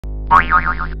I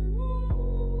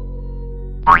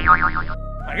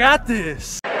got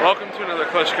this! Welcome to another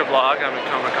Kleschka vlog. I'm at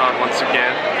Comic-Con once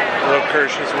again. Little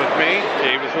Kirsch is with me,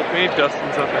 Gabe is with me,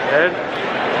 Dustin's up ahead.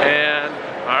 And,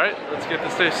 alright, let's get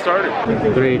this day started.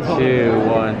 3, 2,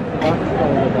 1.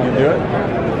 You do it?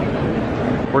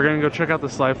 We're gonna go check out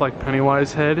this lifelike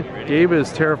Pennywise head. Gabe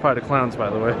is terrified of clowns, by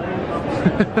the way.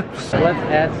 Let's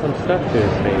add some stuff to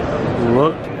his face.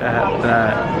 Look at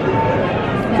that.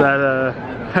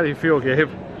 How do you feel, Gabe?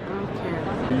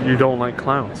 You don't like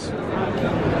clowns.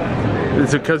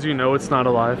 Is it because you know it's not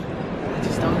alive? I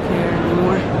just don't care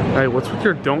anymore. Hey, what's with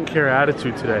your don't care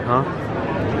attitude today, huh?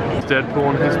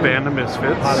 Deadpool and his band of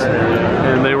misfits.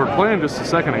 And they were playing just a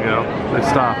second ago. They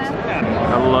stopped.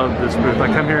 I love this booth. I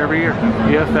come here every year.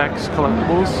 EFX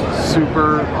Collectibles.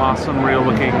 Super awesome, real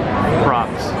looking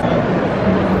props.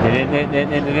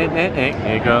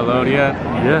 Nickelodeon.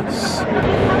 Yes.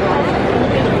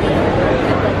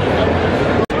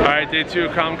 Day 2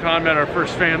 of Comic-Con, met our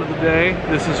first fan of the day.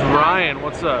 This is Ryan.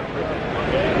 What's up?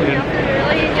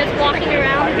 Really just walking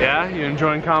around. Yeah? You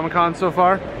enjoying Comic-Con so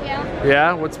far? Yeah.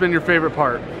 Yeah? What's been your favorite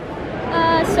part?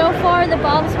 So far, the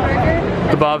Bob's Burger.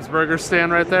 The Bob's Burger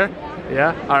stand right there?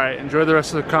 Yeah? Alright, enjoy the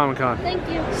rest of the Comic-Con. Thank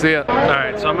you. See ya.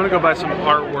 Alright, so I'm gonna go buy some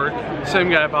artwork. Same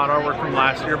guy bought artwork from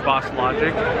last year, Boss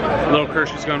Logic. Little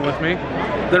Kirsch is going with me.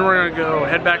 Then we're gonna go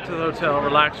head back to the hotel,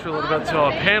 relax for a little bit till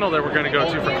a panel that we're gonna go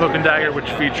to for Cloak and Dagger, which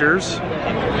features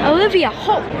Olivia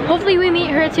Hope. Hopefully we meet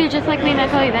her too, just like me and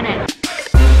Chloe Bennett.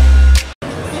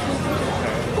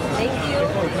 Thank you.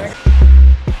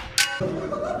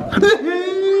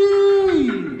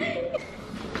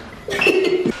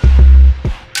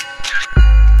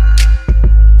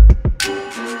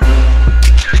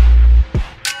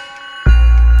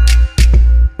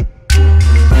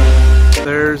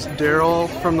 There's Daryl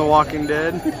from The Walking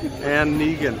Dead and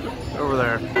Negan over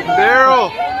there. Daryl!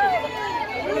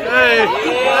 Hey!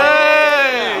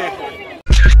 Hey!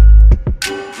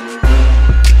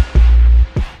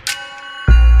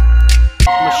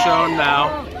 Michonne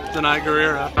now, Denai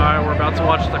Guerrera. Alright, we're about to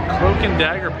watch the Cloak and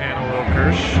Dagger panel, Little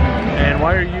Kirsch. And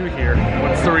why are you here?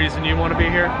 What's the reason you want to be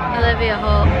here? Olivia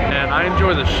Hope. And I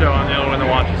enjoy the show. I'm the only one that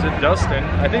watches it. Dustin.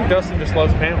 I think Dustin just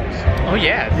loves panels. Oh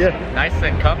yeah, it's nice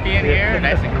and comfy in here,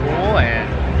 nice and cool, and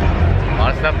a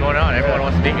lot of stuff going on. Everyone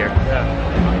wants to be here.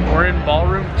 Yeah. We're in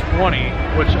Ballroom 20,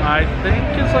 which I think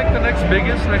is like the next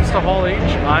biggest next to Hall H.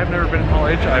 I've never been in Hall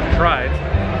H. I've tried,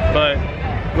 but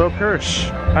Little Kirsch,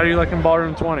 how do you like in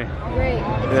Ballroom 20? Great.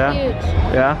 It's huge.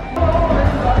 Yeah?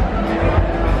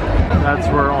 That's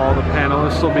where all the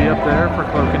panelists will be up there for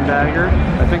Cloak and Dagger.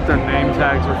 I think their name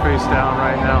tags are face down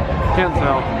right now. Can't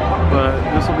tell, but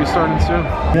this will be starting soon.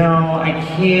 Now, I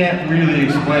can't really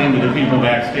explain to the people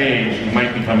backstage who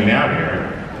might be coming out here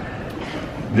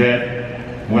that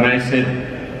when I said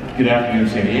good afternoon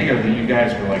San Diego, that you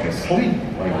guys were like asleep.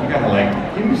 Like, you gotta like,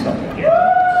 give me something here.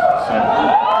 So,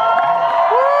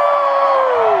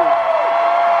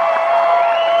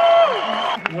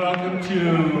 welcome to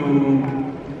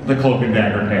the Cloak and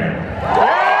Dagger panel.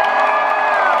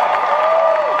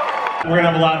 We're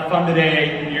gonna have a lot of fun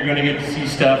today. You're gonna get to see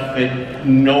stuff that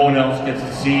no one else gets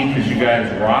to see because you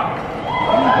guys rock.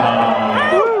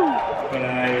 But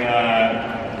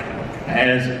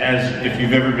as if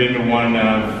you've ever been to one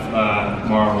of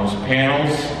Marvel's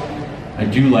panels, I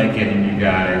do like getting you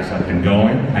guys up and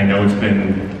going. I know it's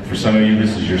been, for some of you,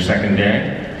 this is your second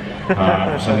day.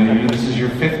 For some of you, this is your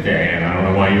 5th day, and I don't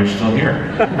know why you're still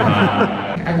here.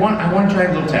 I want to try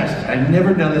a little test. I've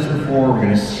never done this before. We're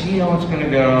going to see how it's going to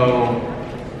go,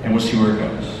 and we'll see where it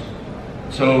goes.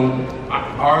 So,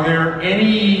 are there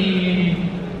any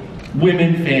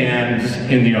women fans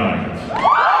in the audience?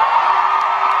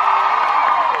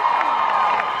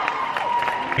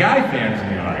 Guy fans in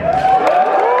the audience?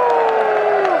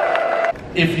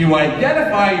 If you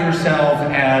identify yourself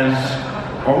as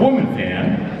a woman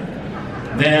fan,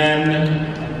 then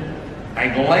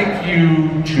I'd like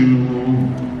you to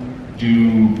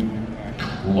do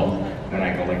Cloak. Then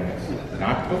I go like this.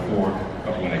 Not before,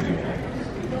 but when I do like this.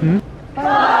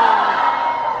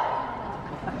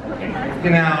 Okay.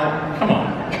 Now, come on.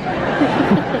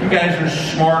 You guys are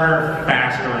smarter,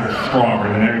 faster, and stronger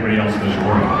than everybody else in this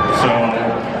room. So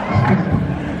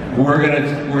we're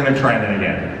gonna try that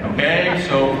again. Okay?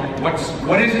 So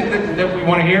what is it that we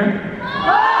want to hear?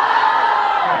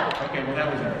 Okay, well that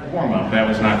was a warm-up. That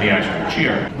was not the actual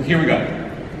cheer. Well, here we go.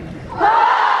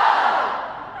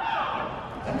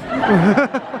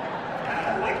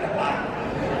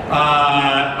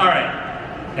 All right.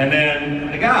 And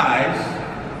then the guys,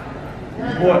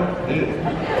 what?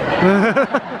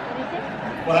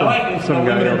 What I like is when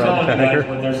women are telling you guys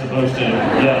what they're supposed to,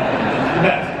 yeah, the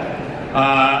best.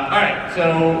 All right,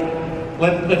 so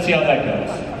let's see how that goes.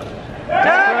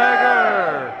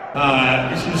 Dagger!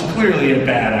 This was clearly a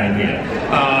bad idea,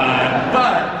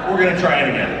 but we're gonna try it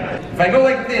again. If I go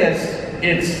like this,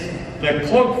 it's the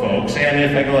cloak folks, and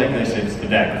if I go like this, it's the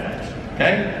dagger folks.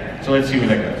 Okay? So let's see where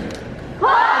that goes.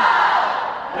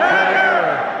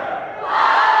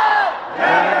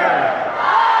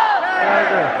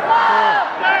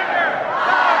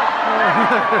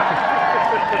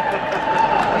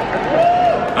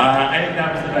 I think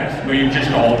that was the best, where you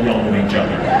just all yelled at each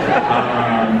other.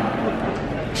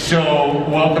 So,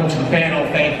 welcome to the panel.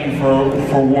 Thank you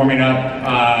for warming up.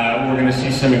 We're going to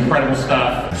see some incredible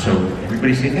stuff. So,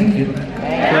 everybody say thank you.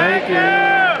 Thank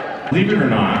you. Believe it or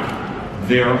not,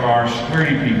 there are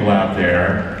security people out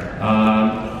there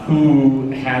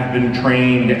who have been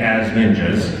trained as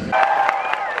ninjas.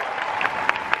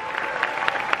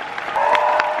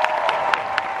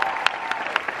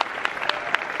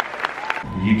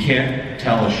 You can't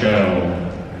tell a show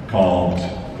called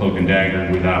Cloak and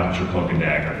Dagger without your Cloak and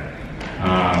Dagger.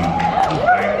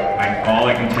 All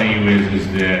I can tell you is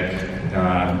that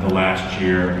the last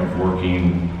year of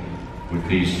working with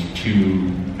these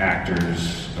two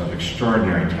actors of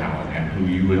extraordinary talent and who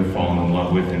you have fallen in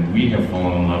love with and we have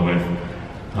fallen in love with,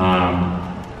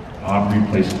 Aubrey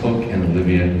plays Cloak and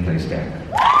Olivia plays Dagger.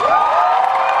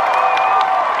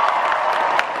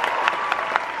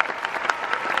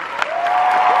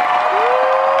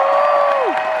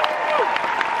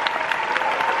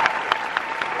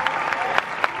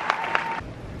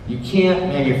 You can't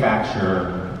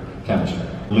manufacture chemistry.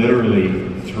 Literally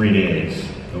 3 days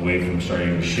away from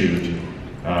starting to shoot,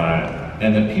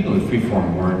 and the people at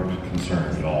Freeform weren't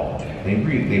concerned at all. They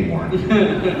weren't.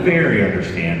 Very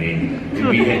understanding.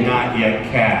 We had not yet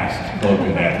cast Cloak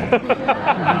and Dagger.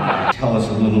 Tell us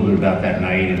a little bit about that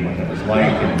night and what that was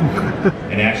like,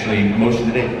 and actually most of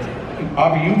the day.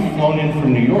 Aubrey, you've flown in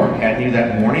from New York, hadn't you,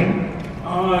 that morning?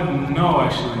 No,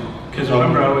 actually. Because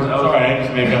remember, I was Sorry, I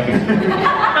just made up these.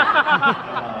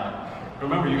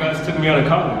 remember, you guys took me out of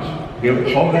college.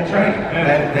 Oh, that's right.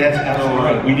 That's absolutely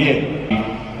right. We did.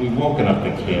 We've woken up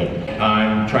the kid.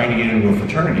 I'm trying to get into a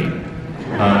fraternity.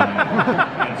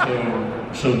 And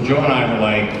so Joe and I were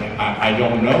like, I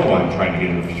don't know why I'm trying to get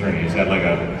into a fraternity. Is that like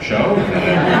a show?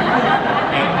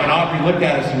 And Aubrey looked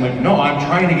at us and went, no, I'm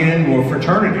trying to get into a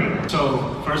fraternity.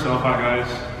 So, first off, hi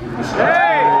guys.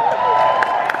 Hey!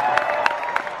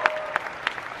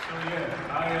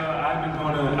 I've been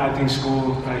going to acting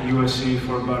school at USC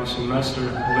for about a semester,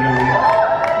 literally.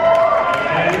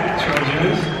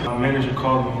 And my manager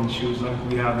called me and she was like,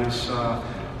 we have this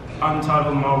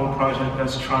untitled Marvel project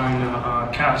that's trying to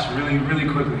cast really, really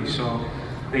quickly. So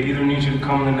they either need you to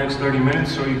come in the next 30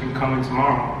 minutes or you can come in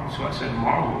tomorrow. So I said,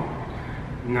 Marvel?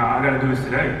 No, I gotta do this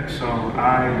today. So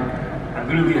I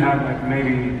literally had like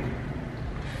maybe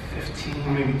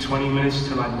 15, maybe 20 minutes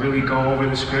to like really go over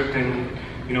the script and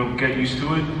get used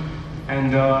to it.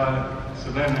 And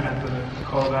so then at the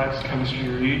callbacks chemistry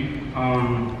read,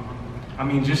 I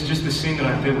mean, just the scene that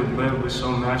I did with Liv was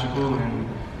so magical, and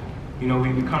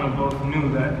we kind of both knew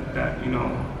that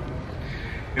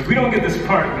if we don't get this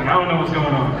part, then I don't know what's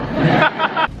going on.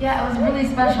 Yeah, it was really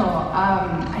special.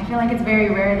 I feel like it's very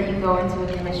rare that you go into a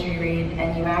chemistry read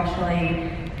and you actually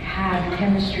have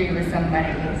chemistry with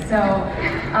somebody. So,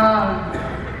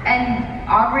 and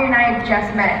Aubrey and I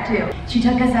just met too. She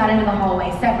took us out into the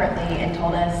hallway separately and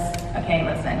told us, okay,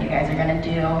 listen, you guys are gonna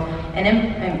do an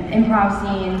improv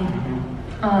scene.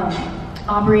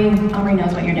 Aubrey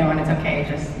knows what you're doing, it's okay,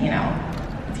 just,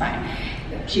 it's fine.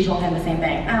 She told him the same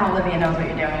thing. Oh, Olivia knows what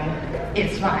you're doing.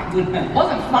 It's fine. It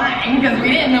wasn't fine because we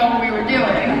didn't know what we were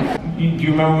doing. Do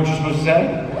you remember what you're supposed to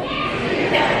say?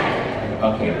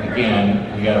 Okay,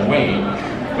 again, we gotta wait,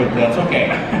 but that's okay.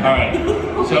 All right,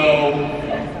 so.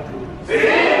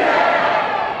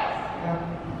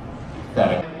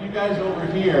 You guys over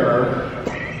here.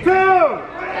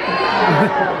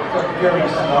 Very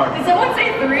smart. Did someone say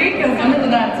 3? Because I'm into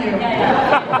that too.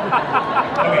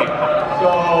 Okay,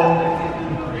 so.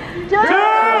 2! You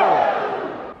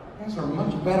guys are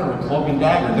much better at Cloak and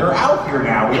Dagger. They're out here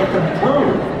now. We have to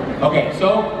prove. Okay, so.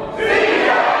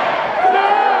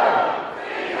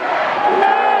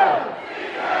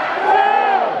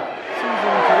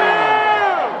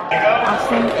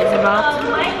 Austin is about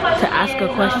to ask a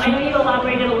question. I know you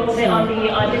elaborated a little bit on the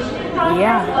audition process.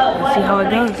 Yeah, let's see how it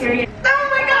goes. Oh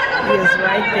my god! He is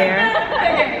right there.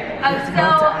 Okay, so,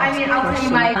 I mean, I'll tell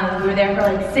you we were there for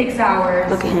like 6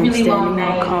 hours. Look at him really long standing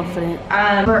all night. confident.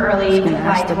 We're early to fly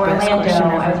Ask to the best Orlando. question I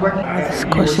was ever. working. This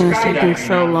question is taking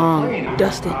so long.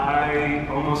 Dustin, I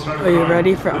almost started are you crying.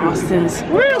 ready for Austin's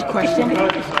question?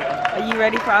 Are you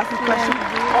ready for Austin's question?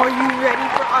 Are you ready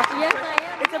for Austin? Yes, I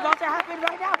am. It's about to happen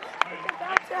right now. It's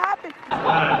about to happen.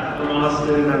 From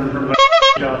Austin, I'm from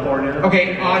California.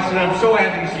 Okay, Austin, I'm so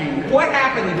happy to see you. What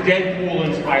happened to Deadpool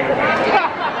and Spider-Man?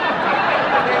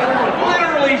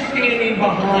 Literally standing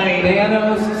behind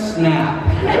Thanos snap.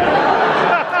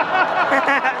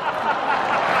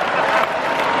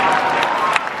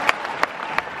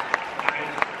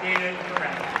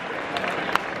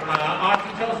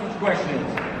 Austin, tell us what your question is.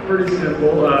 Pretty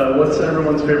simple. What's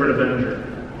everyone's favorite Avenger?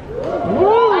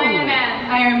 Iron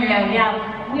Man. Iron Man.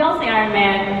 Yeah, we all say Iron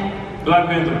Man. Black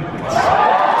Panther.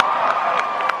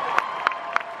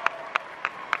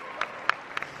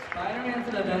 Spider-Man's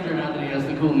an Avenger now that he has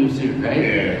the cool new suit, right?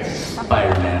 Yes.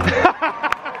 Spider-Man.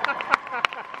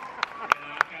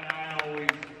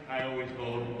 I always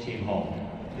vote Team Hulk.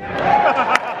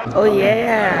 Oh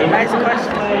yeah, nice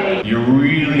question. You're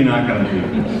really not going to do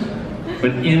this.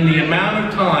 But in the amount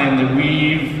of time that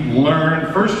we've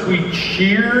learned, first we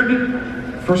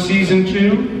cheered for season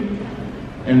 2,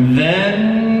 and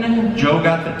then Joe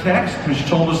got the text which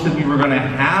told us that we were going to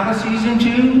have a season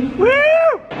 2. Woo!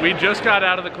 We just got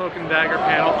out of the Cloak and Dagger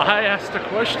panel. I asked a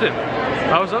question.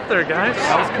 I was up there, guys.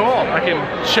 That was cool. I can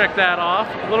check that off.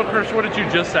 Little Chris, what did you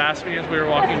just ask me as we were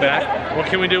walking back? What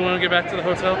can we do when we get back to the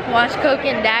hotel? Watch Cloak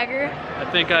and Dagger. I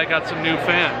think I got some new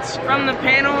fans. From the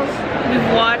panels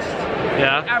we've watched,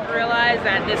 Yeah? I've realized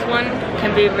that this one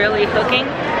can be really hooking.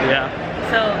 Yeah.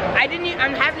 So I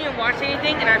haven't even watched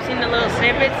anything, and I've seen the little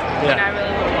snippets, and I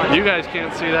really want to watch. You guys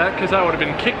can't see that because I would have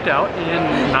been kicked out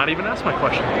and not even asked my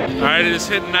question. All right, it is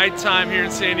hitting nighttime here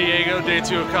in San Diego, day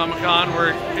 2 of Comic-Con.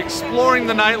 We're exploring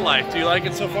the nightlife. Do you like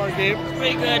it so far, Gabe?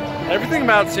 Pretty good. Everything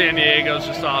about San Diego is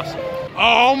just awesome.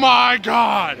 Oh my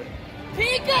God!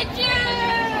 Pikachu!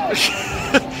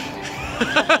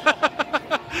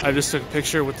 I just took a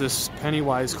picture with this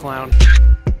Pennywise clown.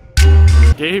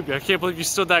 Gabe, I can't believe you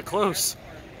stood that close.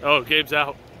 Oh, Gabe's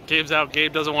out. Gabe's out.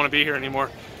 Gabe doesn't want to be here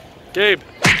anymore. Gabe!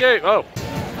 Gabe! Oh!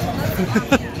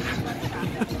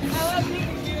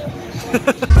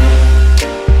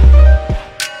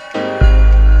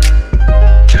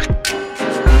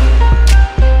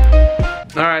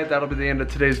 Alright, that'll be the end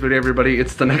of today's video, everybody.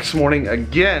 It's the next morning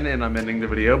again, and I'm ending the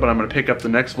video, but I'm going to pick up the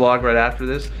next vlog right after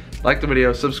this. Like the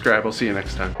video, subscribe. I'll see you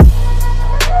next time.